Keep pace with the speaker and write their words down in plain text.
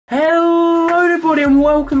Hello everybody and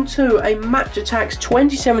welcome to a Match Attax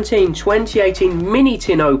 2017-2018 mini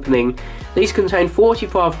tin opening. These contain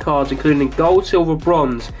 45 cards including gold, silver,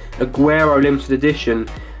 bronze, Aguero limited edition,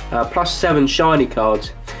 plus 7 shiny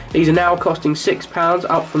cards. These are now costing £6,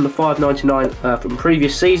 up from the £5.99 from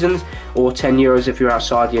previous seasons, or €10 if you're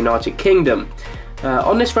outside the United Kingdom.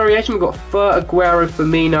 On this variation we've got Aguero,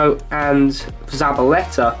 Firmino and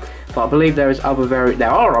Zabaleta. But I believe there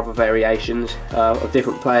are other variations of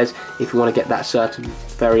different players if you want to get that certain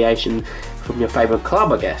variation from your favourite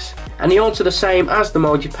club, I guess. And the odds are the same as the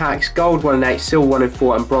multi-packs: gold 1 in 8, silver 1 in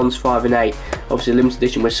 4 and bronze 5 in 8. Obviously limited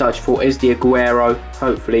edition we're searching for is the Aguero.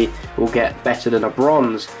 Hopefully we'll get better than a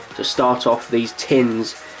bronze to start off these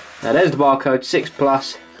tins. There's the barcode,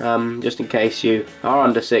 6+, just in case you are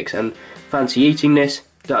under 6 and fancy eating this,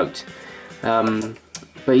 don't.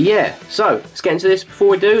 But yeah, so let's get into this. Before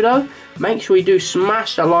we do though, make sure you do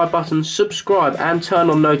smash that like button, subscribe and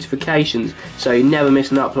turn on notifications so you never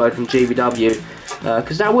miss an upload from GVW,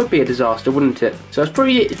 because that would be a disaster, wouldn't it? So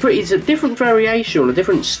it's a different variation, a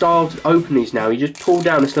different style to open these now. You just pull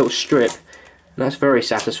down this little strip and that's very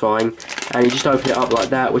satisfying, and you just open it up like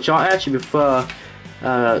that, which I actually prefer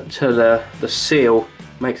to the seal.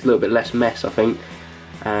 Makes a little bit less mess, I think.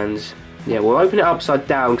 And yeah, we'll open it upside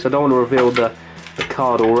down because I don't want to reveal the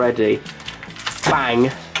card already.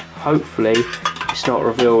 Bang! Hopefully it's not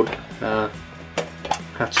revealed at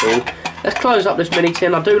all. Let's close up this mini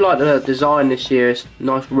tin. I do like the design this year. It's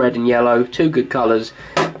nice red and yellow, two good colours.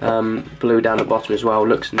 Blue down the bottom as well,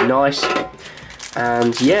 looks nice.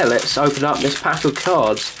 And yeah, let's open up this pack of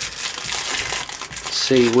cards.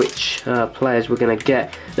 See which players we're going to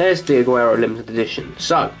get. There's the Aguero limited edition.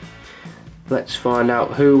 So let's find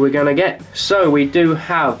out who we're going to get. So we do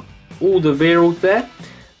have all the Virals there: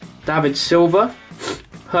 David Silva,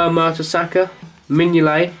 Mertesacker,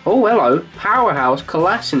 Mignolet, oh hello, Powerhouse,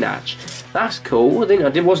 Kolasinac. That's cool.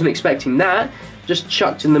 I wasn't expecting that. Just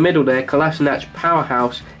chucked in the middle there, Kolasinac,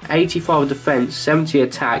 Powerhouse, 85 defence, 70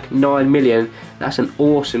 attack, 9 million. That's an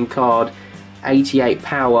awesome card. 88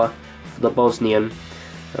 power for the Bosnian.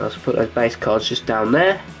 Let's put those base cards just down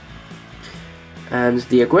there. And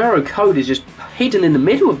the Aguero code is just hidden in the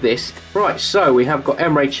middle of this. Right, so we have got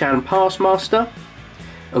Emre Can, Passmaster,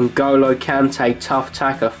 N'Golo Kante, Tough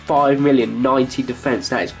Tackler, 5 million, 90 defence.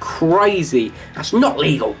 That is crazy. That's not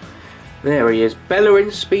legal. There he is.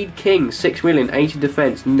 Bellerin, Speed King, 6 million, 80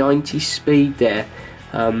 defence, 90 speed there.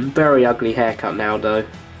 Very ugly haircut now though.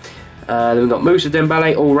 Then we've got Moussa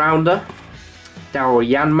Dembele, all-rounder, Daryl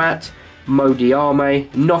Janmat, Mo Diame,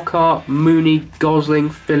 Knockout, Mooney, Gosling,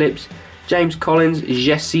 Phillips, James Collins,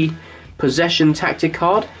 Jesse, Possession Tactic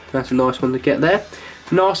card. That's a nice one to get there.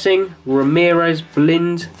 Narsing, Ramirez,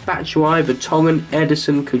 Blind, Batshuayi, Vertonghen,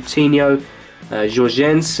 Edison, Coutinho,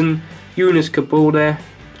 Jorgensen, Yunus Kabul there,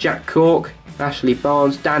 Jack Cork, Ashley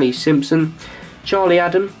Barnes, Danny Simpson, Charlie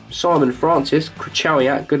Adam, Simon Francis,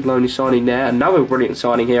 Krichariak, good lonely signing there. Another brilliant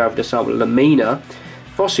signing here over the summer, Lamina,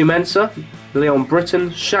 Fosu Mensah, Leon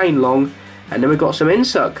Britton, Shane Long. And then we've got some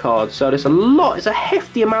insert cards, so there's a lot, it's a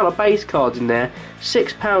hefty amount of base cards in there.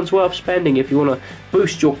 £6 worth spending if you want to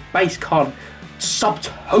boost your base card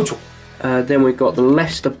subtotal. Then we've got the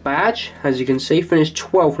Leicester badge, as you can see, finished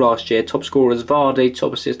 12th last year. Top scorers Vardy,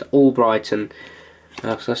 top assist Albrighton.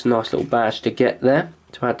 So that's a nice little badge to get there,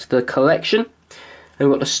 to add to the collection. And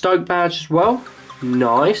we've got the Stoke badge as well.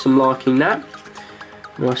 Nice, I'm liking that.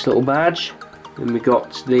 Nice little badge. Then we've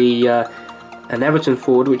got the an Everton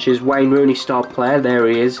forward, which is Wayne Rooney, star player. There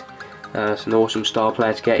he is. It's an awesome star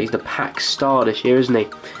player to get. He's the pack star this year, isn't he?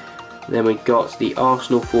 Then we got the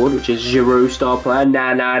Arsenal forward, which is Giroud, star player.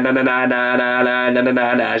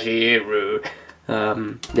 Giroud.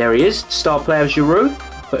 There he is, star player Giroud.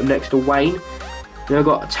 Put him next to Wayne. Then we've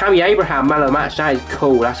got Tammy Abraham, man of the match. That is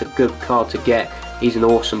cool. That's a good card to get. He's an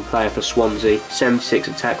awesome player for Swansea. 76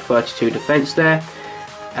 attack, 32 defence there.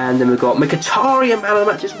 And then we've got Mkhitaryan, man of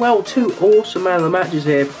the match as well. Two awesome man of the matches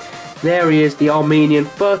here. There he is, the Armenian,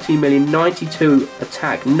 13 million, 92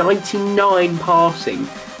 attack, 99 passing.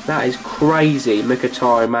 That is crazy.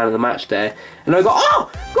 Mkhitaryan, man of the match there. And I got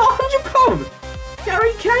 100 club.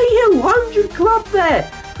 Gary Cahill, 100 club there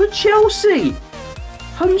for Chelsea.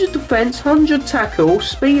 100 defence, 100 tackle,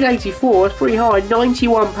 speed 84, that's pretty high.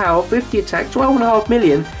 91 power, 50 attack, 12.5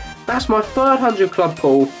 million. That's my third 100 club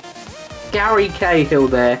pull. Gary Cahill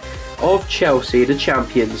there of Chelsea, the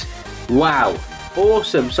champions. Wow,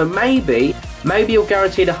 awesome. So maybe you'll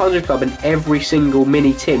guarantee the 100 club in every single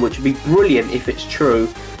mini tin, which would be brilliant if it's true.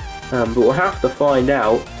 But we'll have to find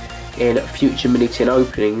out in future mini tin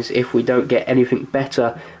openings if we don't get anything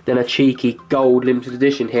better than a cheeky gold limited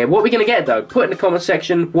edition here. What are we going to get though? Put in the comment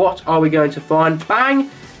section, what are we going to find? Bang!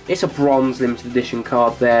 It's a bronze limited edition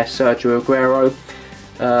card there, Sergio Aguero.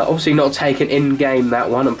 Obviously not taken in-game, that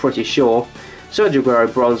one, I'm pretty sure. Sergio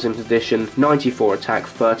Aguero bronze limited edition, 94 attack,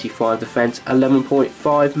 35 defence,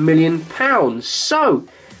 £11.5 million. So,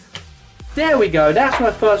 there we go, that's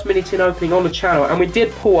my first mini tin opening on the channel, and we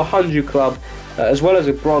did pull a 100 club, as well as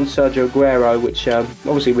a bronze Sergio Aguero, which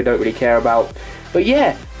obviously we don't really care about. But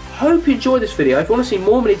yeah, hope you enjoyed this video. If you want to see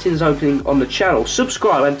more mini tins opening on the channel,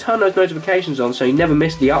 subscribe and turn those notifications on so you never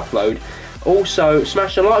miss the upload. Also,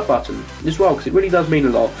 smash the like button as well, because it really does mean a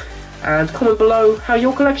lot. And comment below how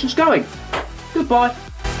your collection's going. Goodbye.